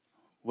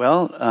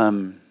Well,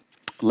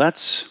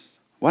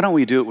 why don't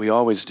we do what we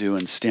always do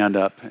and stand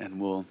up and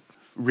we'll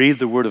read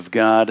the Word of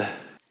God.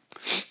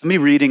 Let me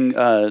reading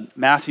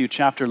Matthew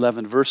chapter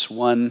 11, verse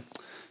 1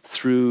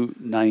 through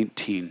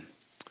 19.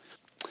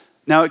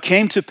 Now it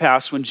came to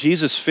pass when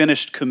Jesus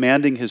finished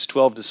commanding his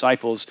 12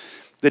 disciples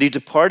that he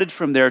departed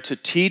from there to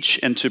teach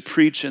and to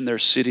preach in their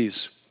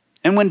cities.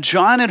 And when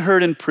John had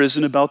heard in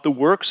prison about the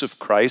works of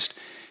Christ,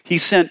 he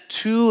sent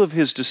 2 of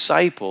his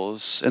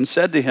disciples and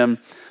said to him,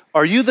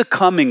 "Are you the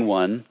coming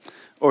one,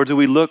 or do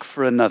we look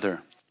for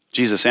another?"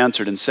 Jesus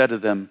answered and said to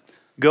them,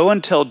 "Go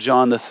and tell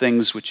John the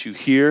things which you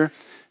hear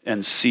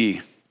and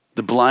see.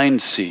 The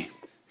blind see,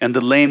 and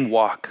the lame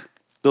walk.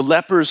 The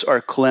lepers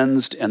are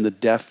cleansed, and the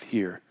deaf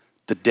hear.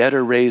 The dead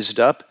are raised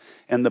up,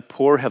 and the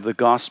poor have the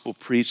gospel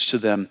preached to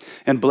them.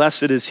 And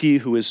blessed is he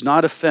who is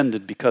not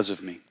offended because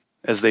of me."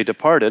 As they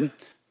departed,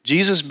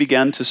 Jesus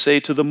began to say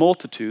to the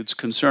multitudes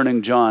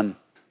concerning John,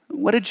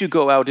 "What did you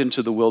go out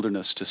into the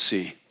wilderness to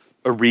see?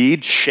 A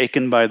reed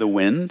shaken by the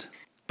wind?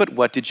 But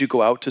what did you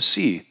go out to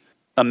see?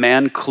 A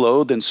man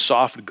clothed in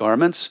soft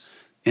garments?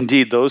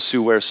 Indeed, those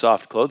who wear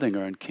soft clothing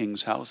are in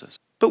kings' houses.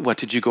 But what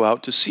did you go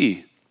out to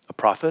see? A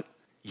prophet?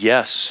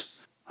 Yes,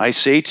 I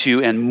say to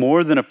you, and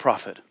more than a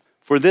prophet.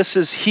 For this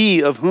is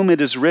he of whom it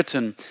is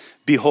written,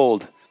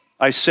 'Behold,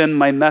 I send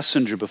my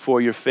messenger before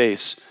your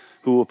face,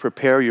 who will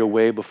prepare your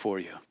way before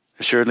you.'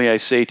 Assuredly, I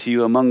say to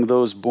you, among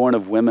those born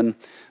of women,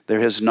 there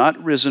has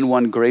not risen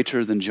one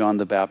greater than John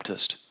the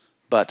Baptist.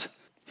 But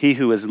he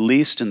who is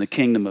least in the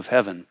kingdom of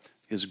heaven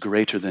is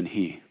greater than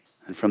he.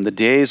 And from the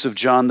days of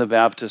John the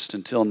Baptist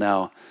until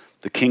now,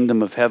 the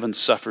kingdom of heaven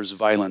suffers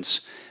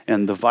violence,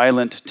 and the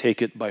violent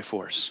take it by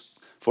force.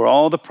 For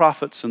all the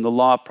prophets and the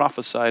law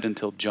prophesied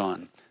until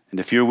John. And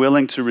if you're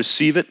willing to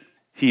receive it,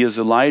 he is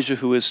Elijah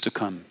who is to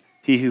come.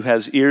 He who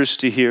has ears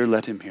to hear,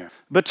 let him hear.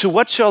 But to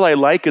what shall I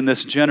liken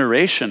this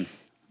generation?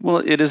 Well,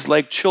 it is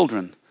like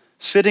children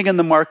sitting in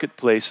the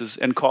marketplaces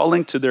and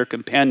calling to their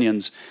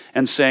companions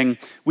and saying,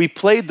 'We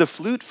played the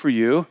flute for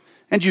you,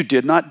 and you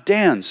did not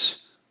dance.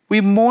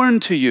 We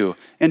mourned to you,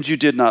 and you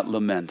did not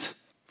lament.'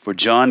 For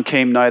John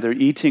came neither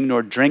eating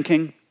nor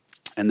drinking,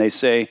 and they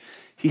say,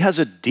 'He has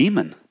a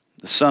demon.'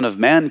 The Son of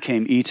Man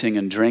came eating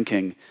and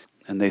drinking,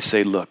 and they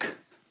say, 'Look,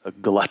 a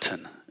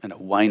glutton and a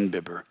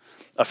winebibber,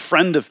 a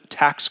friend of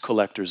tax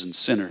collectors and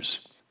sinners.'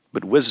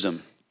 But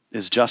wisdom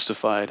is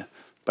justified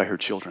by her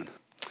children."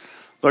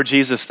 Lord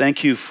Jesus,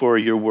 thank you for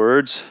your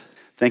words.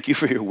 Thank you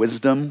for your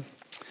wisdom.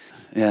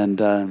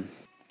 And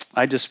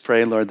I just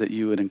pray, Lord, that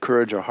you would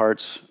encourage our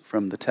hearts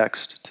from the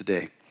text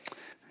today,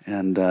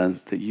 and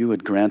that you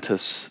would grant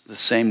us the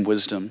same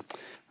wisdom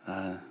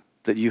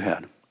that you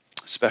had,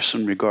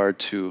 especially in regard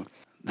to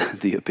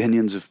the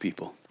opinions of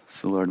people.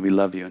 So, Lord, we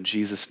love you in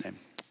Jesus' name.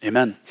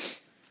 Amen.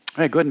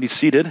 All right, go ahead and be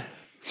seated.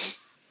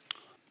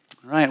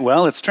 All right,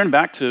 well, let's turn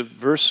back to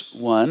verse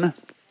 1.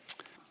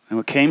 And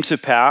it came to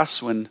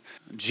pass when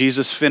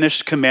Jesus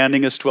finished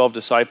commanding his 12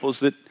 disciples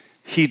that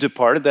he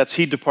departed. That's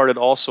he departed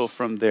also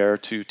from there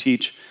to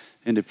teach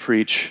and to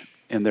preach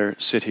in their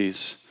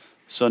cities.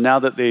 So now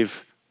that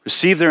they've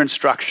received their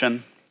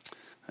instruction,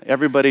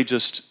 everybody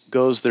just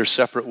goes their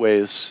separate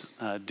ways,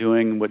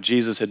 doing what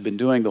Jesus had been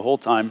doing the whole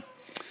time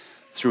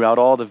throughout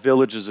all the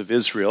villages of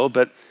Israel.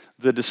 But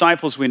the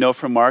disciples, we know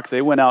from Mark,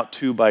 they went out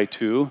 2 by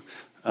 2.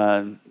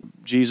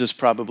 Jesus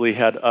probably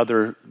had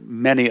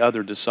many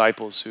other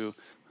disciples who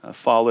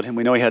followed him.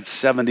 We know he had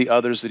 70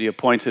 others that he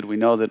appointed. We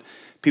know that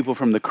people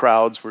from the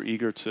crowds were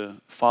eager to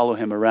follow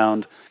him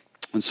around.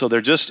 And so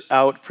they're just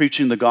out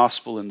preaching the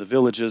gospel in the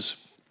villages.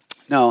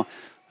 Now,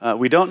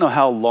 we don't know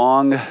how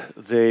long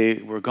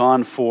they were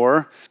gone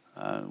for.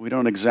 We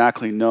don't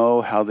exactly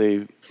know how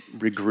they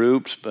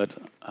regrouped, but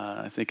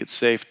I think it's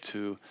safe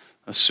to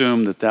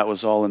assume that that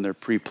was all in their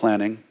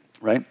pre-planning,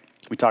 right?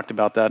 We talked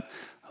about that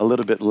a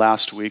little bit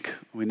last week.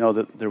 We know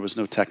that there was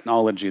no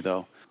technology,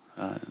 though,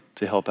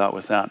 to help out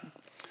with that.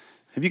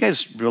 Have you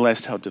guys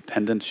realized how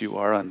dependent you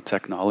are on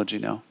technology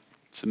now?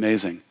 It's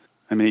amazing.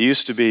 I mean, it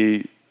used to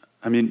be,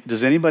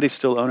 does anybody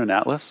still own an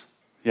atlas?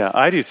 Yeah,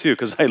 I do too,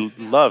 because I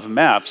love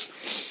maps.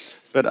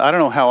 But I don't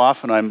know how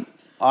often I'm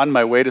on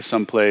my way to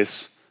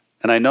someplace,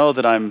 and I know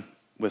that I'm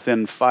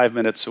within 5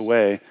 minutes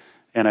away,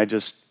 and I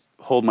just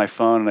hold my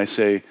phone and I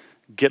say,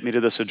 "Get me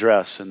to this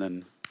address," and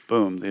then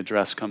boom, the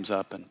address comes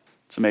up, and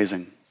it's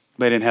amazing.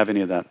 They didn't have any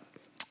of that.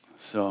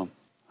 So,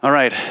 all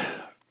right.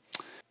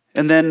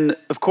 And then,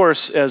 of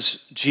course, as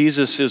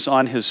Jesus is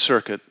on his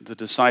circuit, the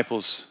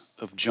disciples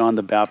of John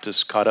the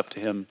Baptist caught up to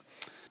him.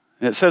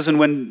 And it says, and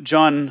when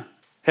John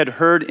had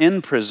heard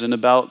in prison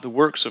about the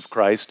works of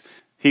Christ,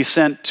 he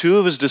sent 2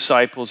 of his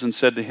disciples and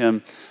said to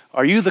him,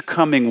 "Are you the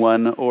coming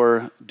one,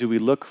 or do we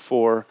look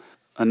for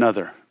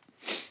another?"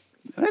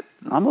 It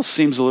almost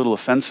seems a little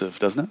offensive,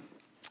 doesn't it?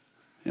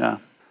 Yeah.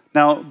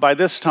 Now, by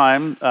this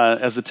time,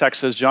 as the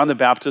text says, John the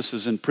Baptist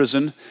is in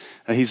prison.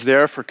 He's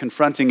there for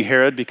confronting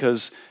Herod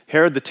because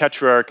Herod the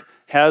Tetrarch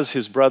has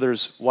his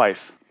brother's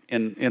wife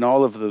in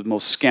all of the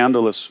most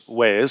scandalous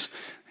ways.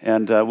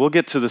 And we'll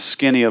get to the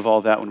skinny of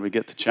all that when we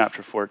get to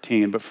chapter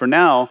 14. But for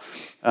now,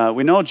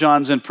 we know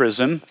John's in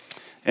prison.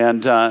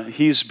 And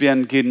he's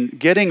been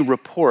getting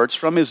reports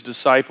from his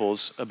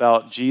disciples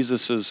about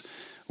Jesus'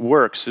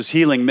 works, his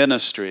healing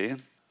ministry.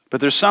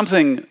 But there's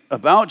something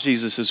about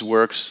Jesus'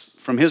 works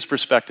from his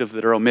perspective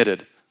that are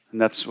omitted. And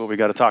that's what we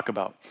got to talk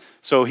about.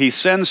 So he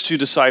sends two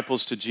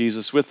disciples to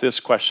Jesus with this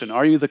question: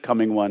 are you the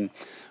coming one,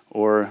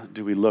 or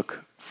do we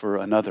look for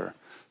another?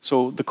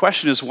 So the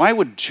question is, why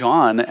would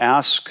John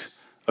ask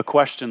a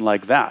question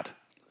like that?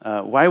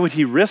 Why would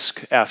he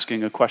risk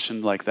asking a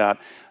question like that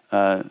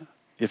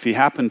if he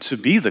happened to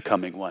be the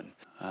coming one?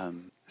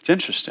 It's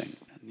interesting.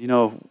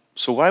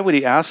 So why would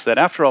he ask that?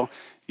 After all,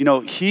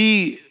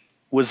 he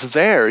was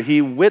there.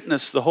 He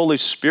witnessed the Holy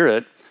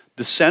Spirit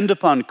descend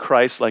upon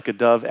Christ like a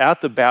dove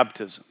at the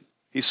baptism.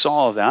 He saw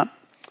all that.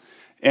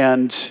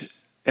 And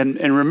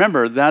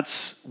remember,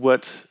 that's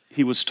what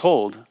he was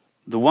told.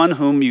 The one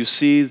whom you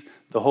see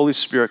the Holy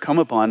Spirit come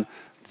upon,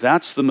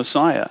 that's the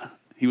Messiah.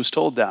 He was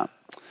told that.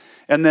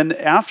 And then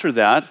after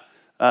that,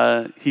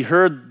 he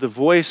heard the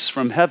voice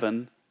from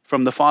heaven,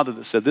 from the Father,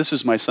 that said, "This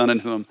is my Son in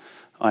whom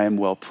I am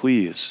well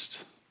pleased."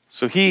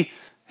 So he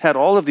had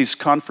all of these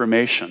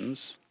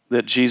confirmations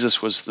that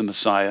Jesus was the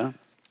Messiah.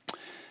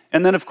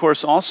 And then, of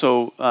course,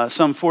 also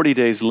some 40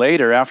 days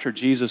later, after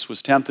Jesus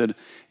was tempted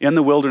in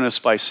the wilderness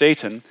by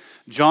Satan,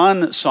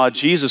 John saw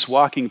Jesus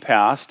walking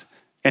past,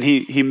 and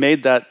he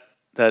made that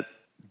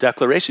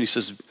declaration. He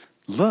says,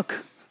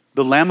 "Look,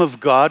 the Lamb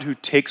of God who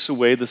takes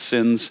away the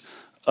sins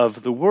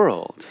of the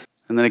world."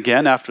 And then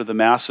again, after the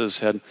masses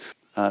had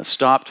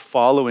stopped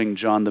following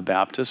John the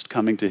Baptist,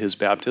 coming to his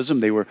baptism,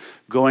 they were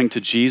going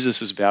to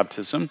Jesus'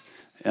 baptism.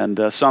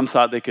 And some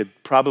thought they could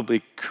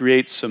probably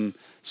create some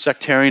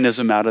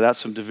sectarianism out of that,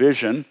 some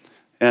division.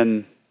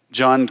 And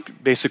John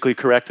basically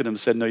corrected him and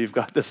said, "No, you've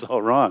got this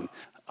all wrong.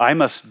 I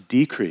must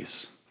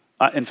decrease.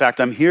 In fact,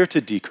 I'm here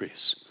to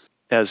decrease.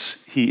 As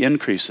he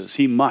increases,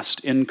 he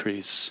must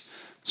increase."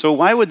 So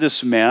why would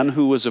this man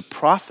who was a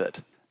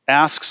prophet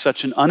ask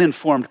such an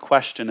uninformed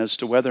question as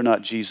to whether or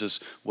not Jesus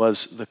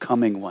was the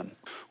coming one?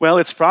 Well,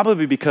 it's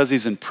probably because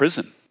he's in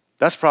prison.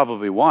 That's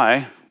probably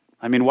why.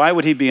 I mean, why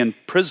would he be in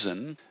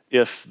prison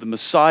if the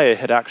Messiah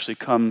had actually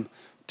come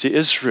to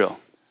Israel?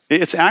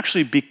 It's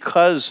actually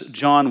because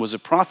John was a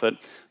prophet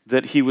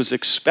that he was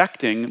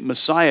expecting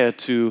Messiah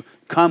to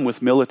come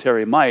with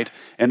military might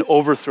and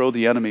overthrow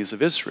the enemies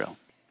of Israel.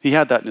 He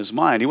had that in his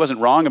mind. He wasn't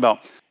wrong about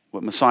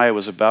what Messiah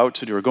was about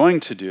to do or going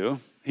to do.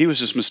 He was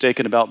just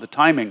mistaken about the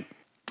timing.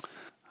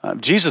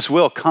 Jesus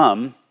will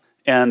come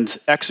and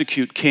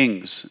execute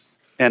kings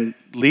and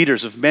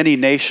leaders of many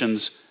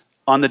nations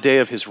on the day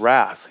of his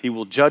wrath. He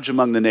will judge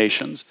among the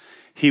nations.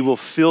 He will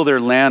fill their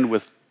land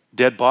with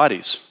dead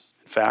bodies,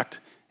 in fact,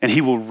 and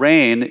he will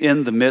reign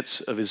in the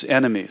midst of his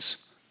enemies.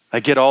 I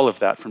get all of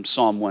that from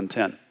Psalm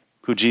 110,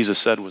 who Jesus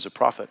said was a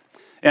prophet.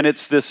 And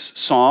it's this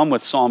psalm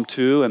with Psalm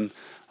 2 and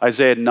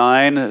Isaiah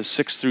 9,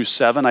 6 through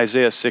 7,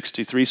 Isaiah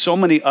 63, so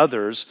many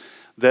others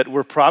that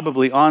were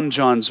probably on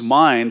John's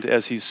mind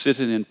as he's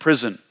sitting in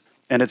prison.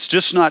 And it's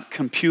just not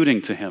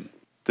computing to him.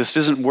 This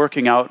isn't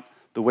working out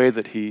the way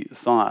that he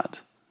thought.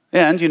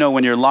 And,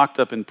 when you're locked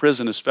up in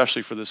prison,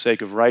 especially for the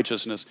sake of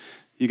righteousness,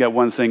 you got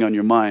one thing on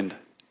your mind: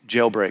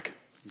 jailbreak,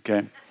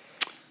 okay?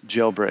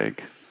 Jailbreak.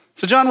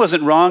 So John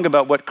wasn't wrong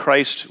about what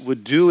Christ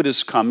would do at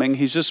his coming.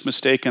 He's just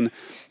mistaken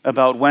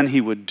about when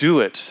he would do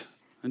it.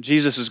 And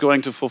Jesus is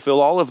going to fulfill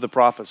all of the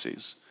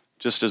prophecies,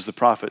 just as the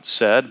prophets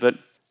said, but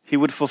he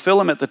would fulfill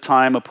them at the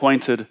time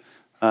appointed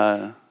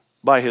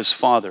by his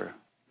Father,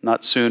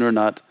 not sooner,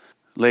 not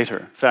later.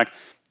 In fact,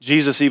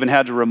 Jesus even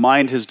had to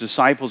remind his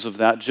disciples of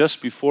that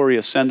just before he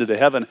ascended to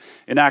heaven.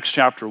 In Acts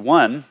chapter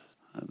 1,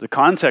 the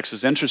context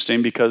is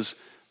interesting because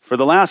for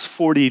the last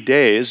 40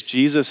 days,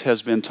 Jesus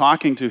has been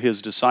talking to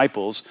his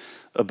disciples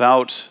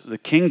about the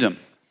kingdom.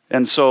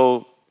 And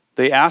so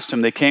they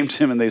came to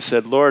him and they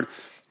said, "Lord,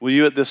 will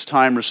you at this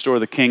time restore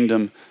the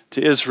kingdom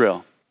to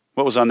Israel?"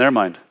 What was on their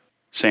mind?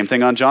 Same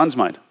thing on John's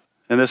mind.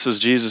 And this is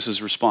Jesus'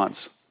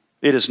 response: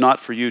 "It is not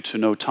for you to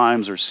know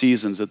times or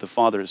seasons that the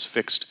Father has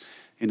fixed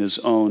in his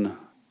own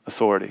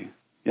authority."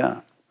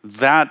 Yeah,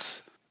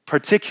 that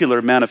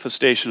particular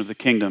manifestation of the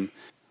kingdom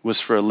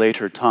was for a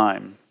later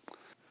time.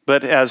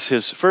 But as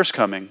his first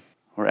coming,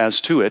 or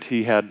as to it,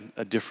 he had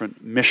a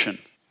different mission.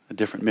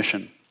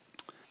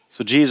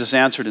 So Jesus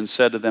answered and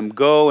said to them,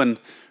 "Go and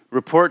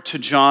report to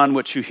John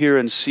what you hear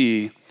and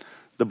see.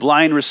 The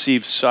blind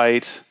receive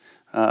sight."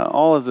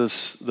 All of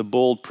this, the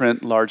bold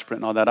print, large print,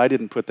 and all that, I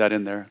didn't put that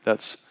in there.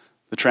 That's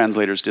the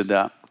translators did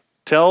that.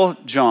 "Tell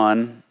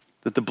John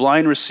that the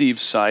blind receive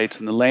sight,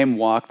 and the lame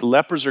walk, the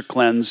lepers are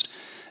cleansed,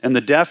 and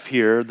the deaf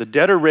hear, the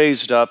dead are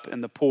raised up,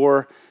 and the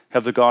poor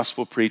have the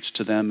gospel preached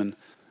to them." And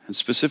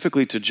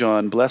specifically to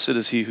John, "Blessed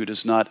is he who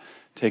does not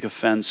take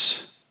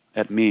offense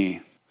at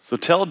me." So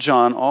tell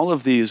John all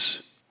of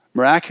these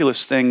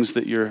miraculous things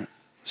that you're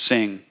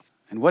seeing.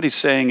 And what he's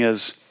saying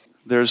is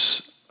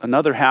there's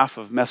another half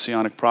of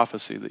messianic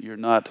prophecy that you're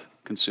not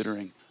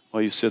considering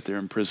while you sit there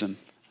in prison.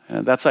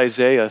 And that's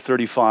Isaiah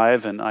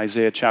 35 and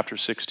Isaiah chapter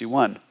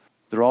 61.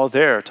 They're all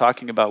there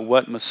talking about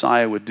what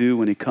Messiah would do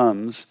when he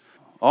comes.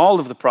 All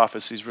of the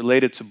prophecies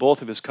related to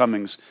both of his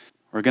comings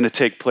are going to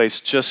take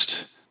place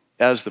just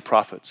as the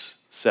prophets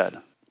said.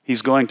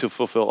 He's going to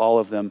fulfill all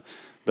of them,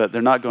 but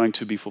they're not going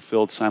to be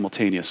fulfilled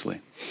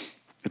simultaneously.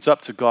 It's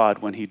up to God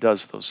when he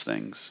does those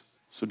things.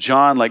 So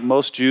John, like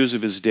most Jews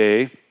of his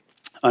day,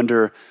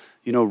 under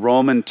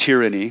Roman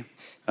tyranny,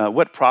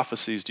 what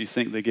prophecies do you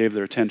think they gave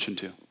their attention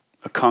to?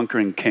 A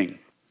conquering king.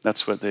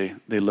 That's what they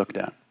looked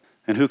at.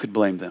 And who could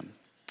blame them?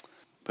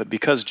 But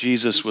because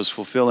Jesus was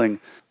fulfilling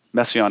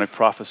messianic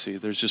prophecy,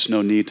 there's just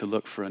no need to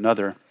look for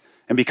another.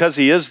 And because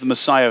he is the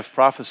Messiah of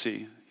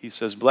prophecy, he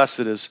says,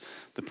 blessed is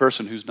the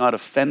person who's not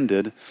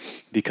offended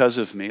because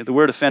of me. The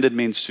word offended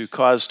means to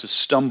cause to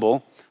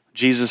stumble.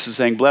 Jesus is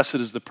saying, blessed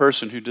is the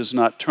person who does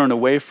not turn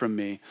away from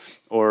me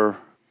or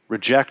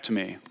reject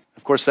me.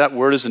 Of course, that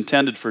word is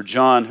intended for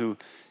John, who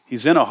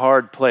he's in a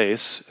hard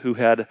place, who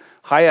had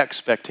high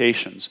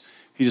expectations.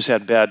 He just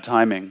had bad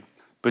timing.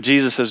 But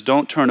Jesus says,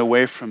 don't turn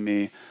away from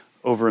me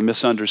over a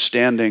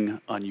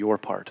misunderstanding on your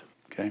part.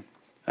 Okay?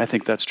 I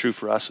think that's true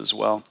for us as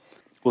well.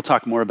 We'll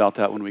talk more about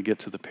that when we get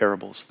to the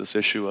parables, this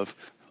issue of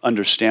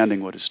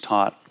understanding what is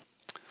taught.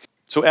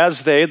 So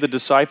as the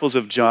disciples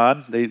of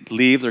John, they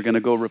leave, they're going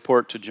to go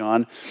report to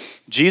John,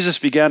 Jesus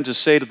began to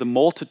say to the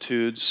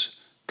multitudes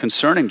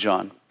concerning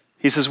John,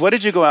 he says, what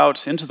did you go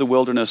out into the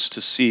wilderness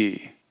to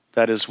see?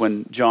 That is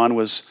when John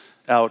was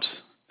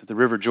out at the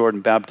River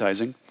Jordan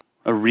baptizing.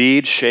 A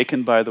reed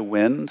shaken by the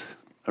wind,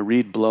 a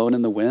reed blown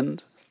in the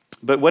wind.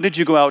 But what did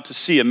you go out to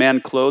see? A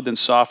man clothed in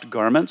soft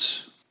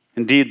garments?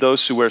 Indeed,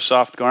 those who wear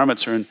soft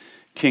garments are in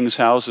king's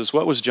houses.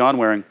 What was John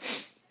wearing?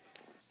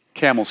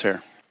 Camel's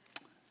hair.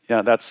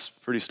 Yeah, that's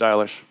pretty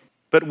stylish.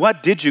 But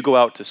what did you go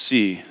out to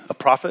see? A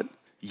prophet?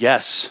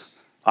 Yes,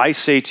 I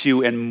say to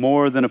you, and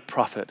more than a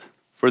prophet.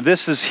 For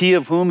this is he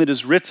of whom it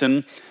is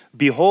written,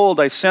 behold,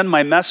 I send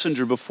my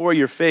messenger before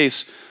your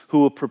face, who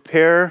will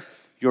prepare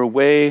your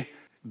way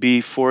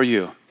before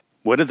you.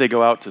 What did they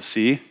go out to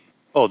see?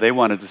 Oh, they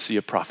wanted to see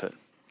a prophet.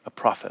 A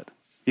prophet.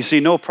 You see,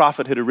 no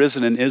prophet had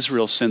arisen in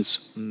Israel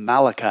since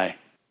Malachi,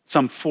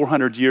 some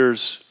 400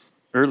 years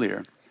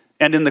earlier.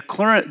 And in the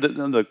current,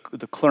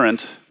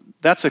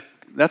 that's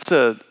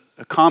a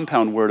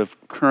compound word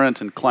of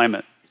current and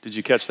climate. Did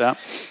you catch that?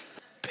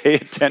 Pay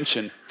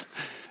attention.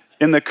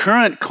 In the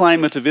current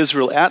climate of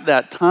Israel at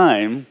that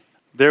time,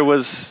 there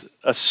was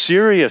a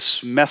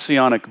serious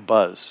messianic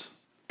buzz.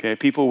 Okay,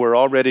 people were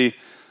already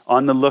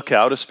on the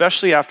lookout,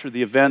 especially after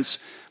the events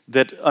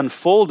that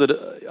unfolded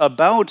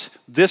about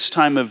this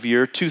time of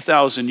year,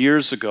 2,000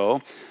 years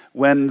ago,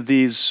 when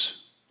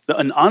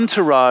an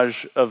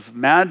entourage of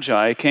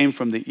magi came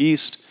from the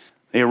east.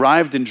 They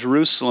arrived in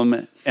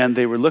Jerusalem and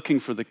they were looking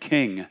for the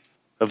king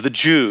of the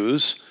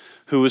Jews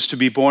who was to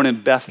be born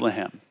in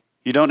Bethlehem.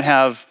 You don't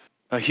have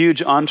a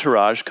huge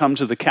entourage come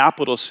to the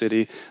capital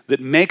city that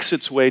makes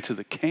its way to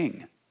the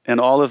king, and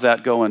all of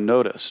that go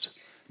unnoticed.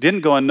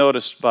 Didn't go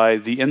unnoticed by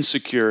the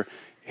insecure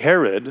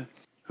Herod,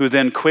 who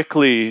then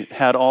quickly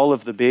had all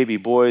of the baby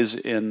boys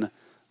in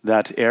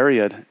that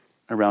area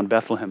around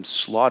Bethlehem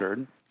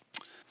slaughtered.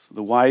 So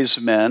the wise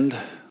men,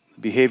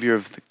 the behavior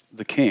of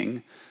the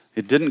king,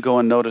 it didn't go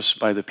unnoticed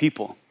by the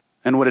people.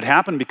 And what had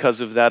happened because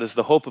of that is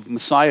the hope of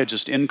Messiah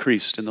just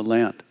increased in the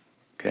land.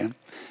 Okay?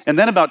 And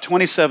then about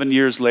 27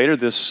 years later,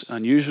 this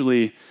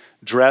unusually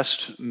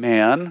dressed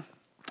man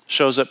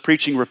shows up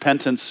preaching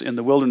repentance in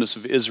the wilderness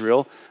of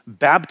Israel,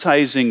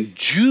 baptizing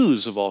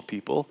Jews of all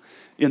people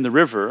in the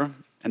river,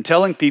 and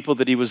telling people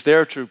that he was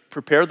there to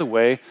prepare the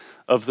way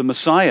of the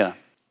Messiah.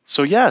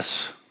 So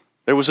yes,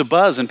 there was a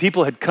buzz, and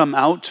people had come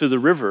out to the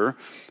river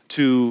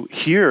to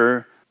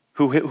hear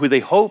who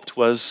they hoped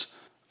was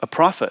a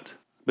prophet.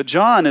 But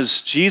John,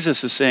 as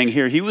Jesus is saying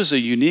here, he was a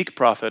unique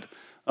prophet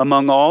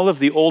among all of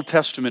the Old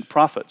Testament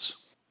prophets.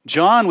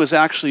 John was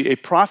actually a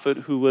prophet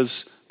who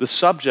was the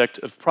subject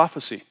of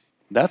prophecy.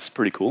 That's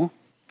pretty cool.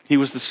 He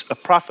was a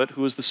prophet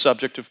who was the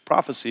subject of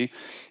prophecy.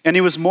 And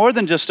he was more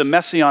than just a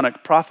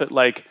messianic prophet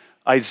like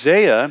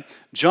Isaiah.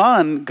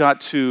 John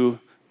got to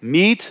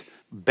meet,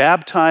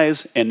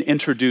 baptize, and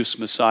introduce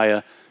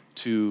Messiah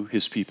to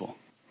his people.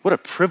 What a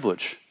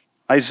privilege.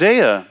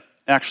 Isaiah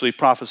actually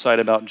prophesied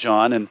about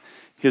John and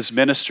his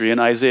ministry in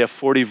Isaiah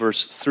 40,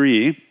 verse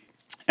 3.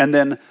 And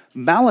then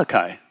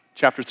Malachi,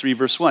 chapter 3,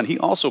 verse 1. He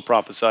also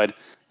prophesied,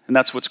 and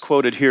that's what's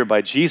quoted here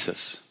by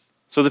Jesus.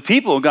 So the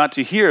people got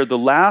to hear the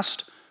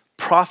last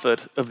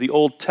prophet of the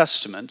Old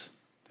Testament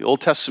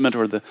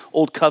or the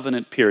Old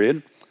Covenant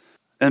period.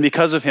 And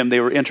because of him, they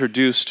were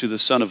introduced to the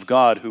Son of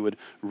God who would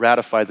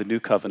ratify the new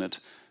covenant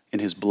in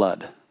his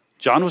blood.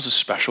 John was a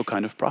special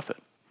kind of prophet.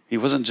 He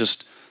wasn't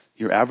just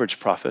your average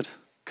prophet.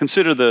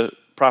 Consider the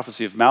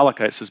prophecy of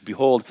Malachi. It says,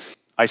 behold,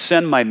 I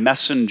send my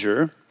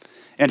messenger,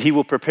 and he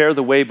will prepare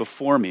the way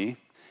before me.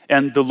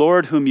 And the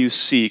Lord whom you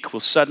seek will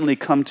suddenly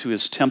come to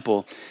his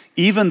temple,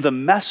 even the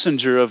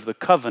messenger of the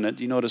covenant.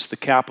 You notice the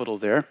capital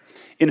there.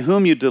 In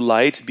whom you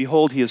delight,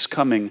 behold, he is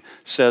coming,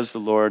 says the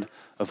Lord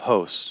of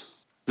hosts.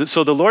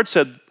 So the Lord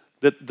said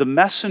that the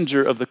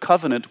messenger of the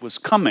covenant was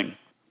coming,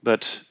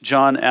 but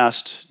John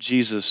asked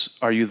Jesus,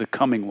 are you the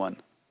coming one?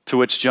 To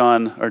which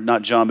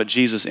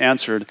Jesus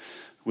answered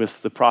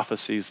with the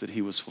prophecies that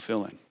he was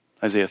fulfilling.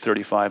 Isaiah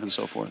 35 and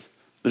so forth.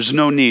 There's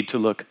no need to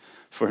look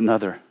for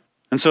another.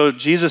 And so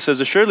Jesus says,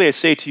 assuredly I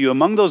say to you,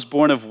 among those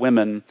born of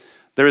women,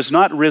 there is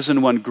not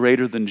risen one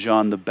greater than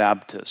John the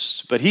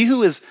Baptist. But he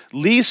who is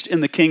least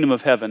in the kingdom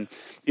of heaven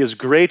is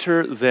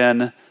greater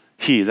than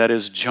he, that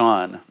is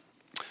John.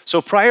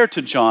 So prior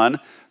to John,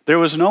 there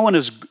was no one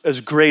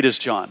as great as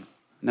John.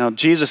 Now,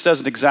 Jesus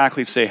doesn't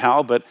exactly say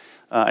how, but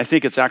I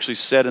think it's actually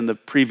said in the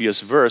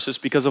previous verse. It's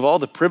because of all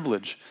the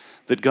privilege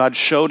that God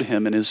showed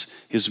him in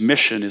his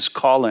mission, his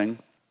calling.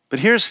 But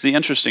here's the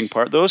interesting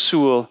part. Those who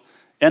will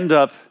end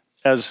up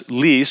as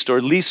least or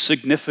least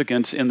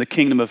significant in the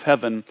kingdom of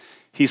heaven,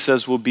 he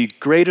says, will be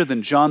greater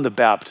than John the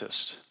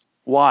Baptist.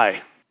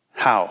 Why?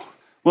 How?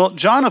 Well,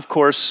 John, of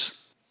course,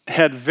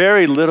 had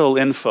very little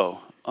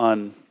info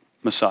on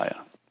Messiah,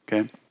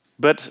 okay?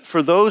 But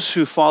for those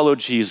who follow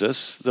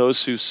Jesus,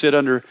 those who sit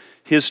under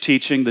his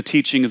teaching, the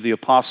teaching of the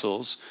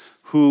apostles,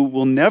 who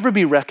will never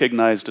be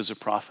recognized as a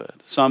prophet,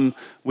 some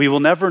we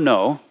will never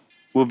know,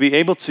 will be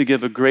able to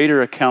give a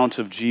greater account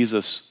of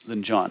Jesus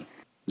than John.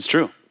 It's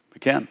true, we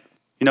can.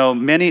 You know,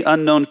 many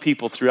unknown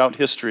people throughout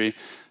history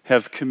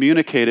have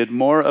communicated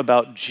more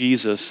about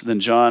Jesus than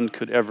John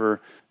could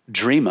ever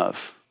dream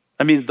of.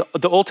 I mean,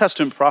 the Old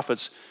Testament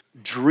prophets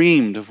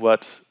dreamed of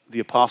what the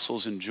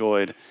apostles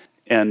enjoyed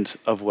and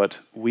of what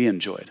we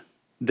enjoyed.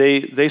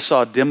 They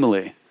saw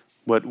dimly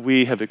what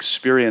we have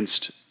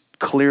experienced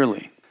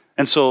clearly.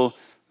 And so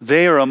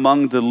they are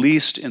among the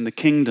least in the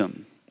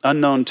kingdom,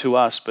 unknown to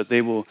us, but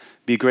they will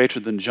be greater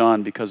than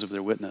John because of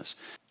their witness.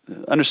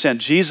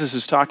 Understand, Jesus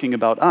is talking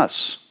about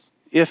us,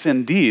 if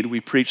indeed we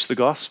preach the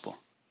gospel.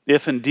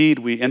 If indeed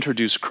we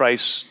introduce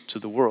Christ to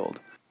the world,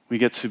 we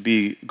get to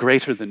be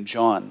greater than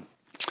John.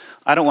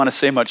 I don't want to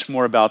say much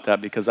more about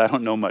that because I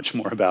don't know much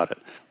more about it.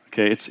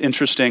 Okay, it's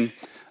interesting,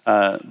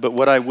 but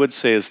what I would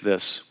say is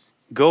this.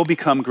 Go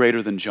become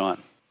greater than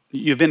John.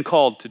 You've been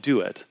called to do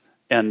it,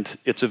 and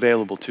it's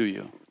available to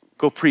you.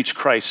 Go preach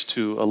Christ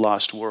to a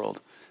lost world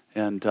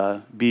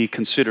and be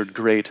considered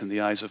great in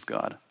the eyes of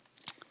God.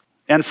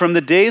 And from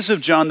the days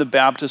of John the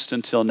Baptist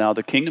until now,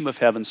 the kingdom of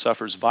heaven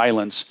suffers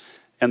violence,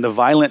 and the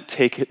violent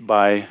take it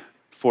by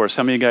force.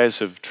 How many of you guys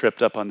have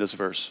tripped up on this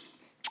verse?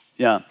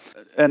 Yeah.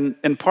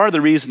 And part of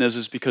the reason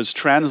is because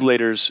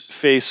translators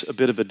face a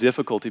bit of a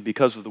difficulty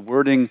because of the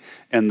wording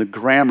and the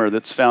grammar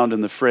that's found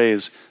in the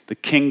phrase, the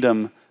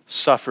kingdom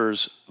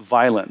suffers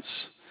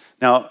violence.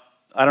 Now,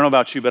 I don't know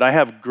about you, but I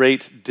have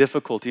great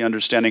difficulty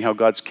understanding how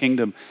God's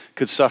kingdom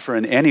could suffer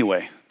in any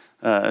way,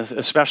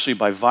 especially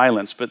by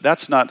violence. But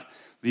that's not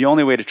the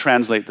only way to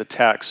translate the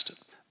text.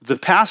 The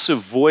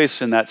passive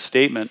voice in that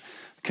statement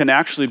can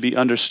actually be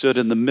understood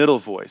in the middle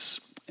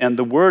voice, and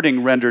the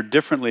wording rendered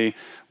differently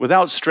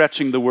without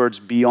stretching the words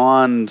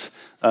beyond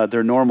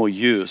their normal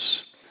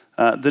use.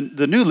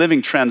 The New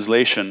Living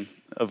Translation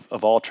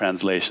of all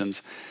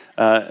translations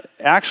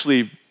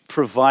actually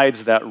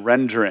provides that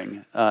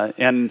rendering,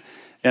 and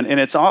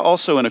it's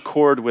also in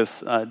accord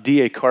with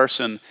D.A.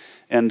 Carson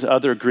and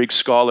other Greek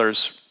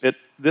scholars.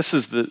 This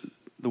is the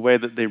way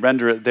that they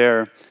render it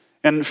there.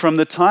 And from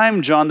the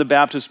time John the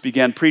Baptist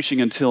began preaching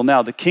until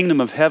now, the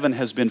kingdom of heaven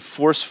has been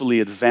forcefully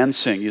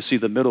advancing. You see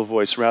the middle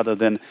voice rather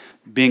than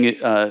being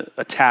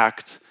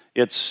attacked.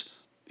 It's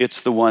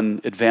the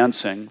one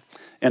advancing.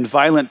 And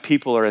violent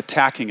people are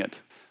attacking it.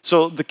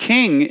 So the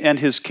king and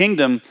his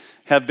kingdom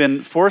have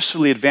been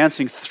forcefully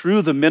advancing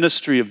through the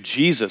ministry of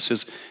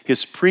Jesus,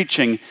 his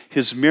preaching,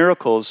 his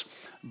miracles,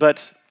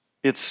 but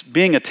it's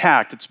being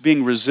attacked, it's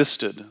being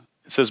resisted.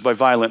 It says by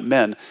violent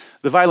men.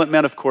 The violent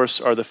men, of course,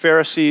 are the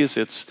Pharisees.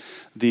 It's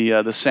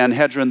the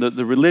Sanhedrin,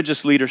 the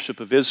religious leadership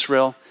of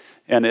Israel.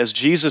 And as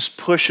Jesus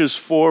pushes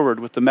forward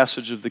with the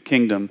message of the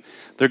kingdom,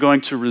 they're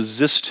going to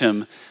resist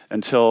him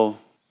until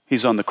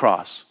he's on the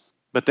cross.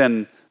 But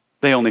then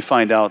they only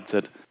find out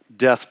that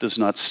death does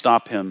not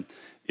stop him.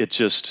 It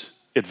just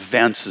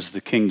advances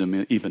the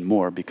kingdom even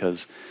more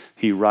because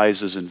he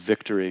rises in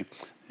victory.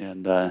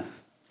 And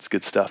it's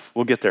good stuff.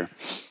 We'll get there.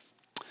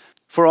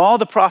 For all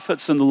the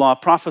prophets in the law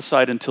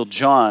prophesied until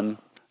John,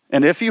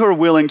 and if you are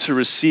willing to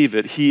receive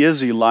it, he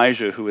is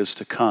Elijah who is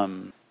to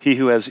come. He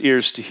who has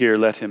ears to hear,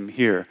 let him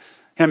hear.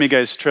 How many of you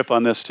guys trip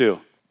on this too?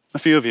 A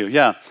few of you,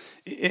 yeah.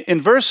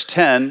 In verse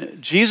 10,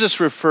 Jesus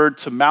referred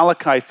to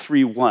Malachi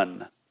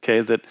 3:1, okay,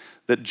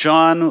 that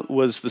John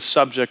was the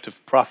subject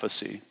of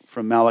prophecy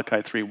from Malachi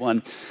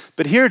 3:1.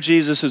 But here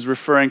Jesus is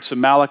referring to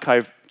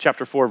Malachi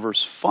chapter 4,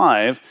 verse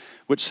 5,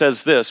 which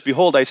says this,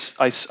 Behold,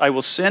 I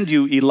will send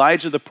you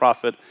Elijah the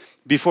prophet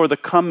before the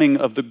coming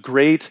of the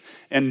great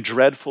and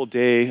dreadful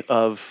day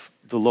of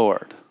the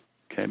Lord.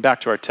 Okay,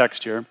 back to our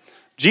text here.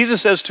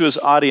 Jesus says to his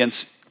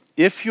audience,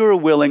 if you're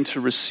willing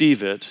to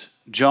receive it,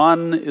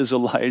 John is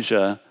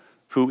Elijah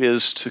who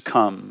is to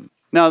come.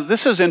 Now,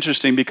 this is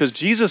interesting because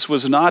Jesus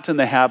was not in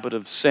the habit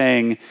of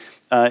saying,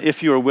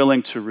 if you are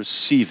willing to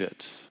receive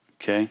it,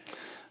 okay?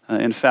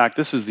 In fact,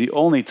 this is the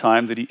only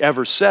time that he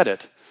ever said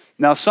it.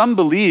 Now, some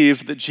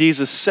believe that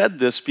Jesus said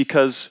this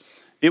because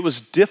it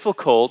was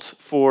difficult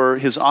for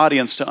his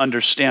audience to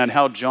understand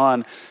how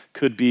John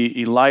could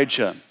be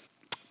Elijah.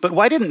 But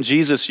why didn't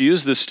Jesus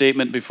use this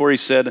statement before he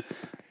said,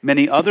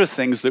 many other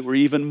things that were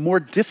even more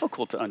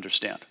difficult to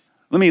understand.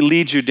 Let me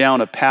lead you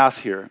down a path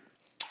here.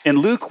 In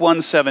Luke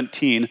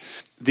 1:17,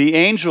 the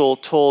angel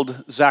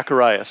told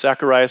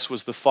Zacharias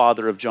was the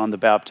father of John the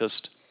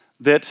Baptist,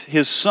 that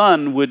his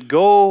son would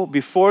go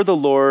before the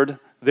Lord,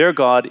 their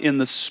God, in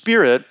the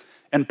spirit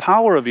and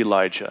power of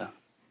Elijah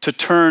to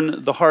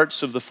turn the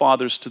hearts of the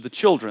fathers to the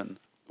children,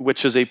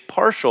 which is a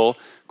partial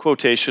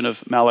quotation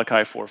of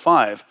Malachi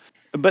 4:5.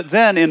 But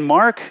then in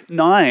Mark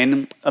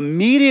 9,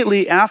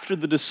 immediately after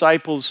the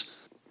disciples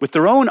with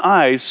their own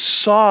eyes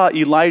saw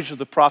Elijah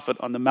the prophet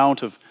on the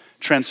Mount of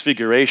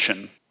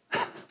Transfiguration,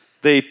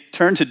 they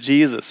turn to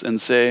Jesus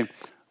and say,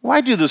 "Why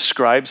do the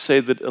scribes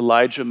say that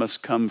Elijah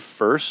must come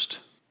first?"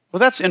 Well,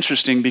 that's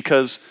interesting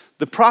because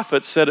the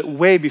prophet said it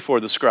way before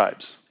the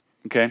scribes,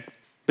 okay?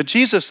 But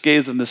Jesus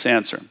gave them this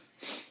answer.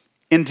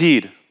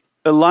 Indeed,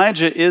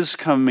 Elijah is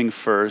coming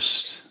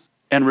first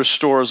and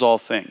restores all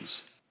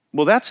things.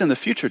 Well, that's in the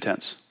future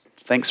tense.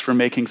 Thanks for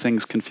making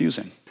things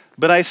confusing.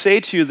 But I say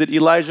to you that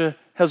Elijah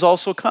has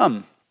also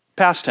come,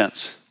 past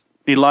tense.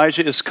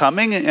 Elijah is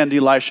coming and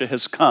Elisha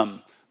has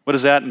come. What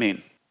does that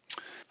mean?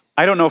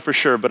 I don't know for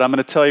sure, but I'm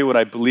going to tell you what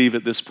I believe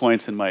at this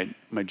point in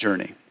my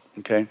journey,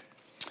 okay?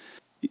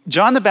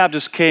 John the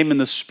Baptist came in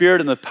the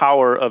spirit and the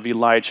power of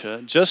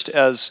Elijah, just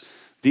as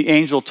the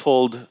angel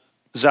told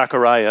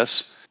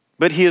Zacharias,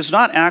 but he is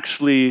not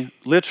actually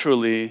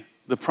literally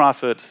the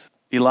prophet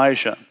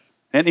Elijah.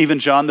 And even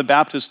John the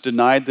Baptist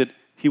denied that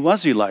he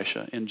was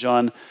Elisha in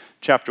John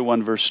chapter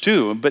 1, verse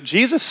 2. But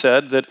Jesus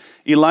said that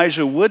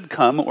Elijah would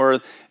come,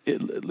 or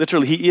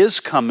literally he is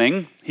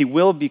coming, he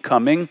will be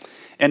coming,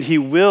 and he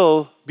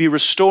will be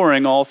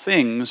restoring all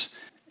things,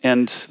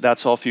 and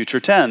that's all future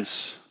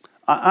tense.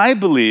 I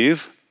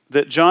believe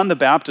that John the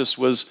Baptist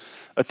was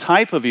a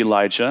type of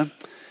Elijah,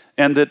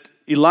 and that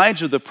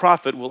Elijah the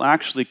prophet will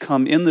actually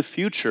come in the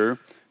future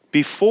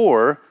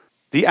before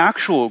the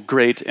actual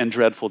great and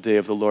dreadful day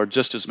of the Lord,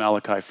 just as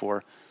Malachi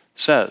 4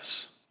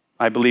 says.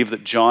 I believe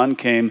that John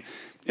came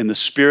in the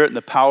spirit and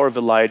the power of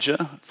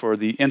Elijah for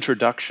the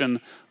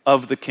introduction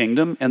of the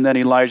kingdom, and then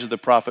Elijah the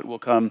prophet will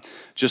come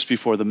just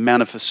before the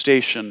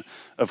manifestation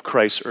of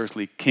Christ's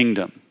earthly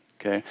kingdom.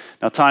 Okay?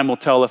 Now, time will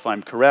tell if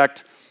I'm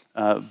correct,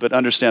 but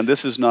understand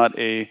this is not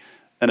an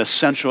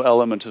essential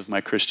element of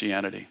my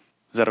Christianity.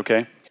 Is that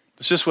okay?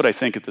 It's just what I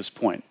think at this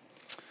point.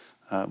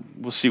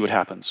 We'll see what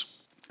happens.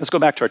 Let's go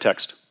back to our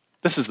text.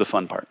 This is the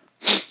fun part.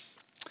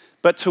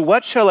 But to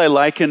what shall I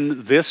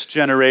liken this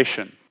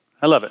generation?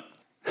 I love it.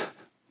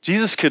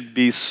 Jesus could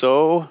be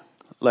so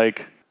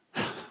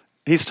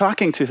he's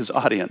talking to his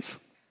audience.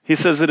 He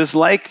says it is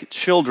like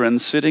children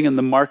sitting in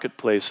the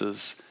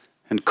marketplaces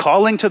and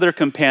calling to their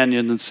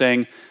companions and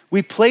saying,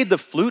 "We played the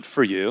flute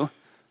for you,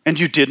 and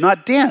you did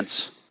not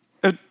dance.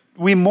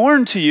 We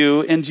mourned to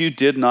you, and you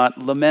did not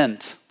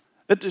lament."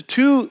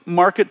 Two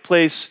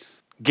marketplace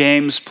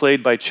games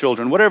played by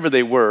children, whatever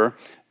they were,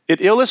 it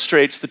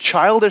illustrates the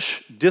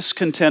childish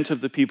discontent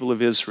of the people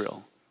of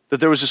Israel, that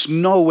there was just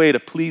no way to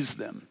please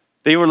them.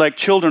 They were like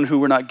children who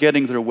were not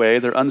getting their way,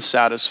 they're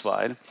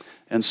unsatisfied,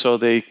 and so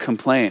they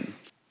complain.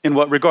 In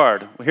what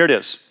regard? Well, here it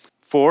is.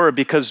 For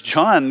because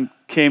John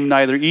came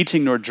neither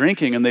eating nor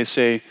drinking, and they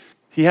say,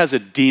 he has a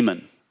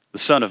demon. The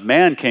Son of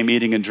Man came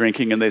eating and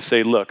drinking, and they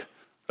say, look,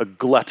 a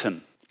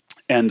glutton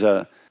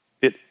and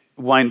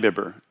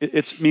winebibber.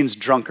 It means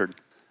drunkard.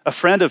 A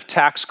friend of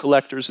tax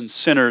collectors and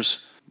sinners.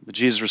 But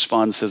Jesus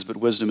responds, says, but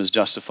wisdom is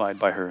justified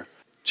by her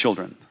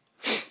children.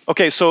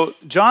 Okay, so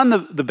John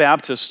the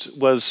Baptist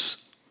was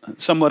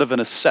somewhat of an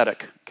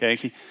ascetic,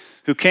 okay,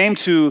 who came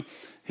to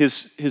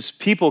his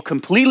people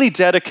completely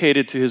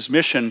dedicated to his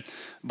mission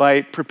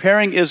by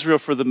preparing Israel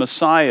for the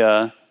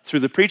Messiah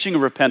through the preaching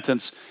of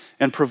repentance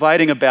and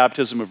providing a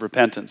baptism of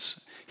repentance.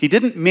 He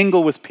didn't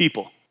mingle with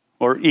people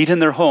or eat in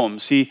their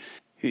homes.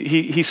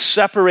 He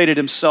separated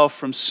himself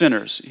from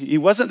sinners. He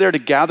wasn't there to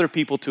gather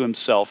people to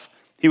himself.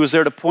 He was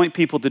there to point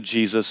people to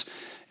Jesus,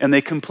 and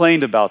they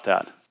complained about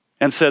that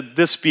and said,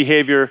 this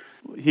behavior,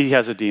 he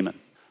has a demon.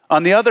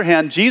 On the other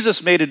hand,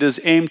 Jesus made it his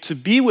aim to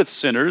be with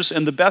sinners,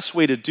 and the best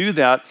way to do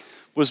that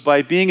was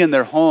by being in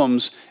their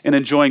homes and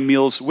enjoying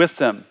meals with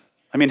them.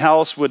 I mean, how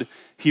else would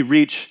he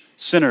reach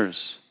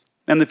sinners?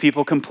 And the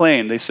people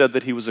complained. They said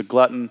that he was a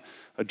glutton,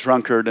 a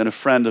drunkard, and a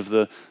friend of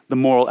the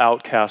moral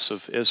outcasts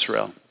of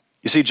Israel.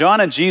 You see, John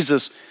and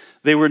Jesus,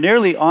 they were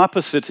nearly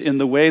opposite in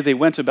the way they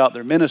went about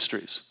their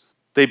ministries.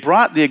 They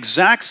brought the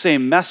exact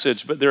same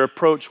message, but their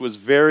approach was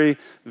very,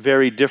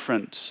 very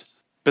different.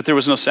 But there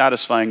was no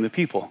satisfying the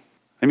people.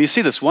 I mean, you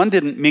see this. One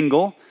didn't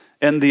mingle,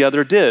 and the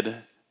other did,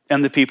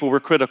 and the people were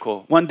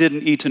critical. One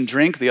didn't eat and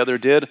drink, the other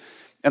did,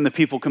 and the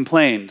people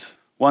complained.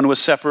 One was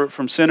separate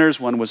from sinners,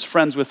 one was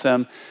friends with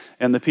them,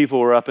 and the people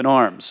were up in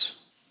arms.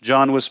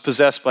 John was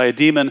possessed by a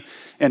demon,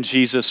 and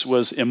Jesus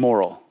was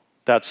immoral.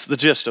 That's the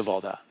gist of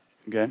all that,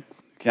 okay?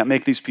 Can't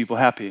make these people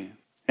happy.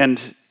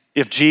 And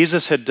if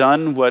Jesus had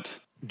done what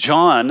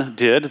John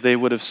did, they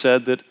would have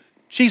said that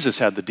Jesus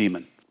had the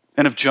demon.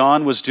 And if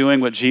John was doing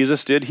what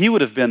Jesus did, he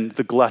would have been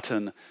the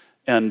glutton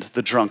and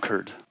the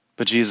drunkard.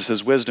 But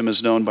Jesus' wisdom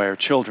is known by our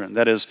children.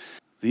 That is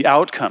the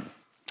outcome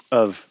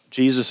of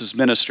Jesus'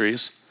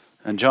 ministries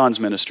and John's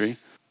ministry,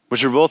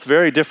 which are both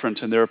very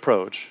different in their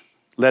approach,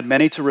 led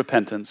many to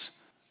repentance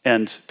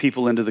and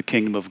people into the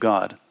kingdom of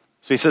God.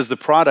 So he says the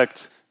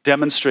product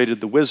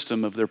demonstrated the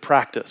wisdom of their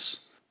practice.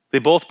 They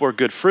both bore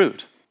good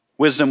fruit.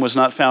 Wisdom was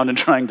not found in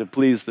trying to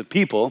please the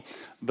people,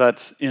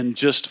 but in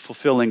just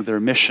fulfilling their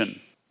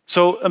mission.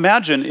 So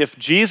imagine if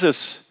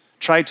Jesus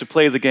tried to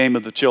play the game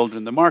of the children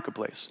in the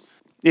marketplace.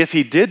 If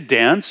he did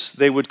dance,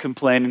 they would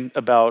complain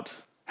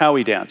about how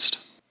he danced.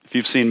 If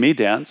you've seen me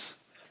dance,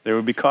 there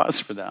would be cause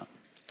for that.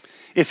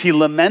 If he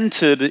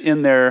lamented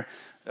in their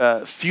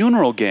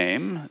funeral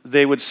game,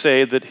 they would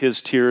say that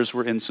his tears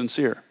were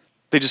insincere.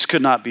 They just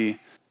could not be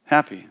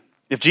happy.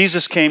 If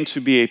Jesus came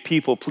to be a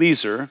people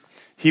pleaser,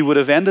 he would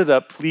have ended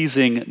up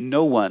pleasing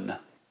no one.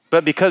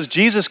 But because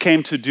Jesus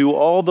came to do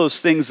all those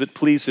things that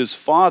please his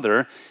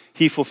Father,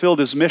 he fulfilled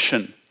his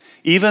mission,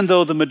 even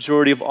though the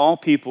majority of all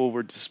people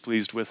were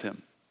displeased with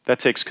him. That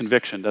takes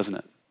conviction, doesn't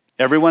it?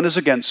 Everyone is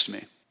against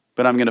me,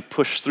 but I'm going to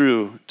push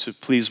through to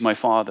please my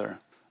Father.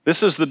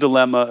 This is the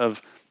dilemma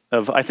of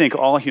I think,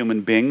 all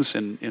human beings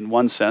in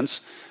one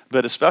sense,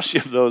 but especially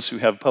of those who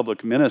have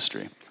public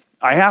ministry.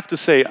 I have to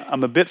say,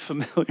 I'm a bit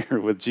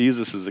familiar with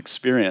Jesus'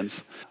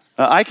 experience.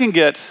 I can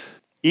get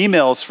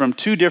emails from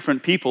two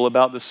different people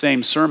about the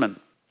same sermon.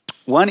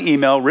 One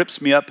email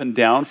rips me up and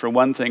down for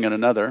one thing and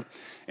another,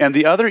 and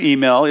the other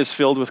email is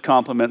filled with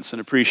compliments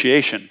and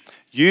appreciation,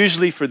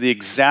 usually for the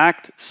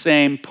exact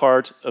same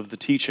part of the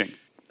teaching.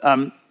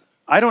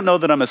 I don't know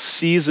that I'm a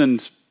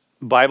seasoned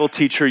Bible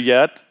teacher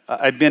yet.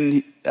 I've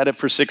been at it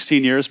for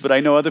 16 years, but I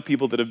know other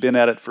people that have been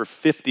at it for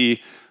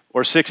 50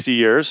 or 60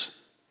 years.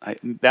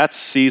 That's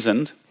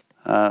seasoned.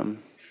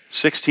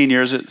 16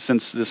 years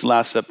since this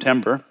last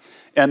September.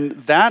 And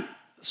that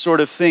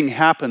sort of thing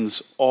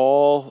happens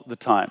all the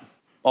time.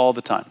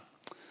 Over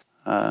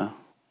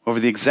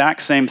the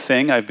exact same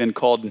thing, I've been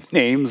called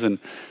names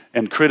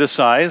and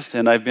criticized,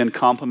 and I've been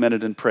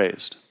complimented and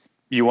praised.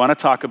 You want to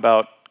talk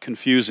about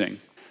confusing.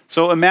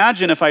 So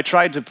imagine if I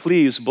tried to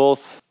please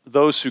both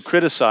those who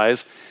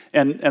criticize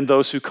and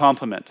those who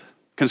compliment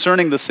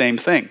concerning the same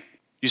thing.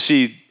 You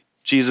see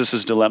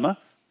Jesus' dilemma?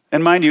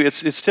 And mind you,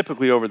 it's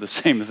typically over the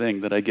same thing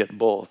that I get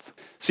both.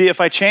 See,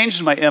 if I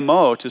changed my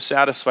MO to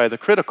satisfy the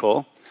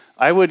critical,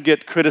 I would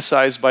get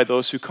criticized by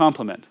those who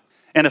compliment.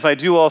 And if I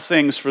do all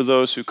things for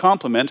those who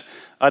compliment,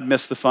 I'd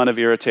miss the fun of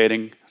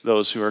irritating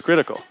those who are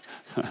critical,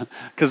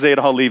 because they'd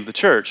all leave the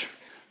church.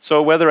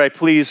 So whether I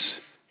please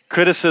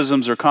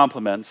criticisms or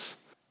compliments,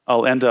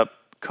 I'll end up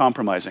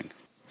compromising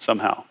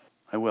somehow.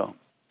 I will.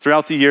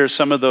 Throughout the years,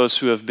 some of those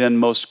who have been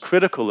most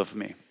critical of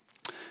me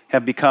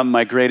have become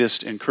my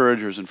greatest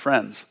encouragers and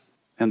friends.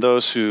 And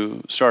those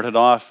who started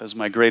off as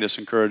my greatest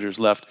encouragers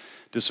left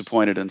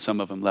disappointed, and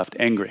some of them left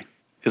angry.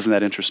 Isn't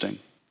that interesting?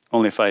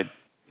 Only if I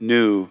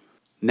knew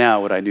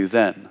now what I knew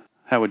then,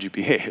 how would you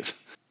behave?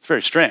 It's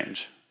very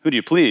strange. Who do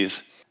you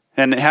please?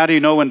 And how do you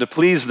know when to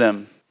please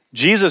them?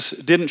 Jesus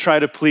didn't try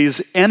to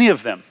please any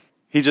of them.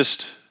 He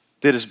just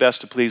did his best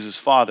to please his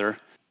Father,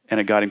 and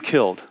it got him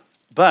killed.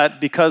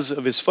 But because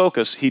of his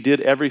focus, he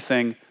did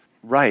everything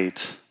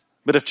right.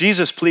 But if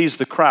Jesus pleased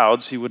the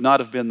crowds, he would not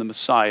have been the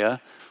Messiah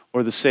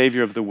or the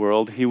Savior of the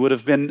world. He would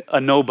have been a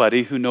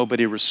nobody who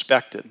nobody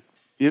respected.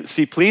 You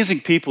see,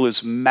 pleasing people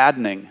is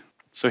maddening.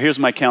 So here's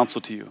my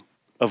counsel to you.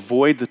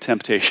 Avoid the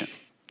temptation,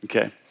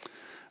 okay?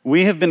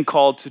 We have been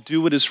called to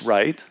do what is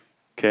right,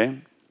 okay,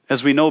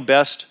 as we know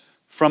best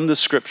from the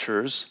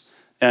Scriptures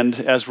and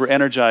as we're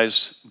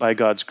energized by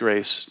God's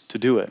grace to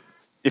do it.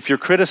 If you're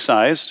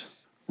criticized,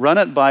 run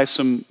it by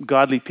some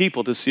godly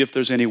people to see if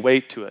there's any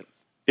weight to it.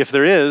 If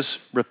there is,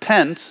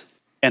 repent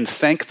and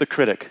thank the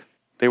critic.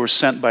 They were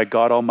sent by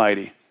God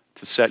Almighty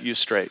to set you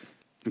straight,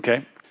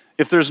 okay?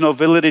 If there's no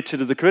validity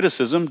to the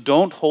criticism,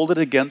 don't hold it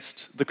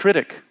against the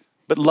critic,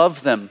 but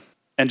love them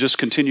and just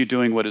continue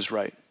doing what is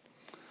right.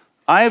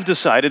 I have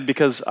decided,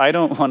 because I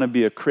don't want to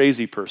be a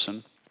crazy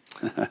person,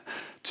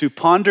 to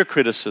ponder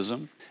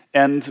criticism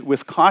and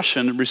with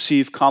caution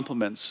receive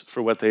compliments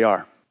for what they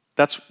are.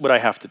 That's what I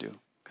have to do.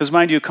 Because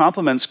mind you,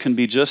 compliments can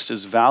be just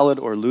as valid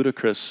or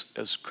ludicrous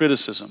as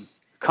criticism.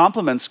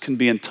 Compliments can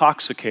be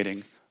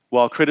intoxicating,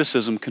 while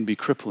criticism can be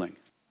crippling.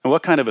 And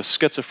what kind of a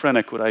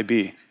schizophrenic would I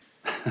be?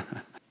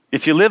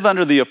 If you live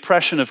under the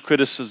oppression of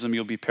criticism,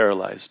 you'll be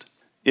paralyzed.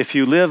 If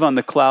you live on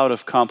the cloud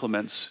of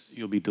compliments,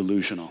 you'll be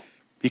delusional.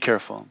 Be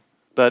careful.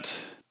 But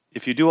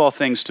if you do all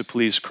things to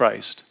please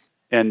Christ,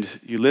 and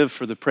you live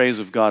for the praise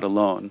of God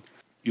alone,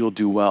 you'll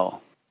do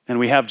well. And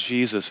we have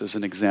Jesus as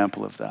an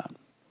example of that.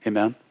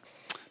 Amen?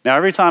 Now,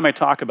 every time I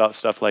talk about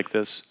stuff like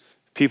this,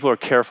 people are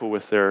careful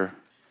with their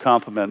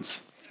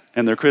compliments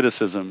and their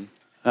criticism.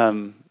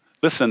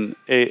 Listen,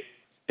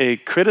 a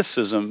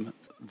criticism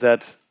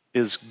that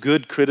is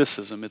good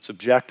criticism, it's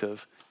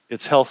objective,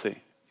 it's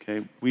healthy.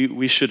 Okay,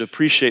 we should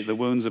appreciate the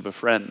wounds of a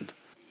friend.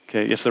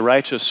 Okay, if the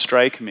righteous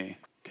strike me,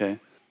 okay,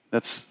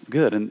 that's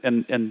good.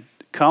 And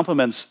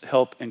compliments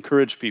help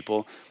encourage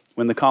people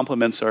when the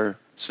compliments are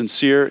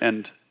sincere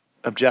and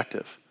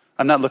objective.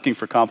 I'm not looking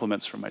for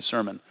compliments for my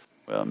sermon.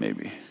 Well,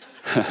 maybe.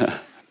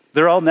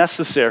 They're all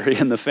necessary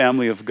in the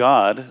family of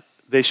God.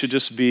 They should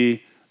just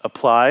be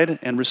applied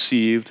and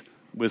received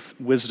with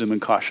wisdom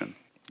and caution.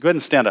 Go ahead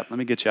and stand up. Let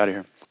me get you out of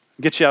here.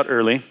 Get you out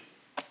early.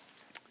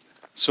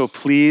 So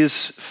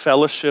please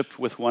fellowship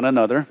with one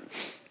another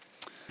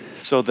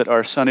so that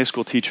our Sunday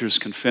school teachers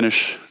can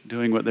finish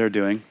doing what they're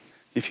doing.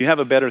 If you have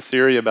a better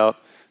theory about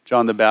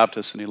John the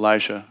Baptist and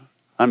Elijah,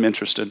 I'm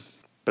interested.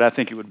 But I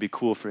think it would be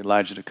cool for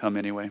Elijah to come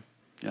anyway.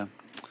 Yeah.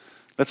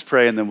 Let's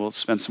pray and then we'll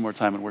spend some more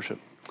time in worship.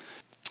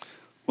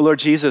 Well, Lord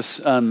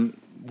Jesus,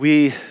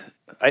 we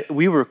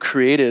were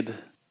created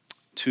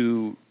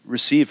to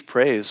receive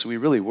praise. We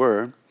really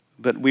were.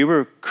 But we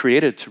were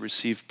created to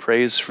receive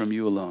praise from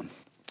you alone.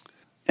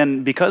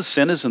 And because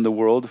sin is in the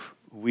world,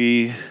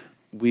 we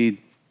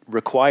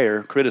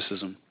require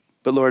criticism.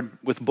 But Lord,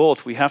 with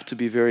both, we have to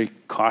be very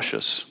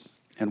cautious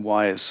and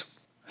wise,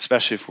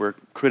 especially if we're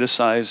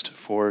criticized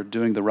for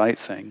doing the right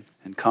thing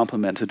and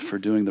complimented for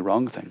doing the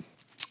wrong thing.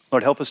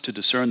 Lord, help us to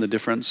discern the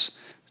difference,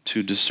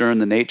 to discern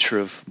the nature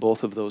of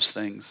both of those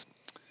things,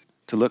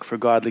 to look for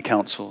godly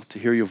counsel, to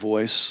hear your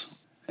voice.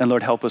 And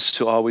Lord, help us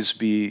to always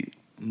be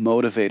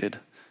motivated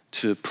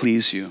to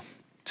please you,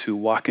 to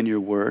walk in your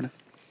word.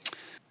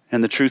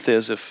 And the truth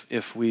is,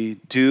 if we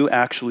do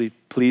actually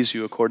please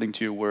you according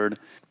to your word,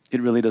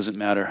 it really doesn't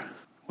matter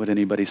what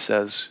anybody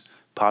says,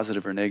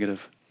 positive or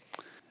negative.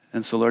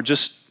 And so, Lord,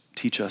 just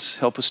teach us.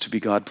 Help us to be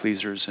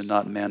God-pleasers and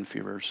not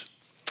man-fearers.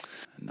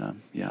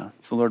 And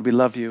so, Lord, we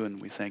love you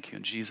and we thank you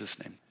in Jesus'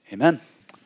 name. Amen.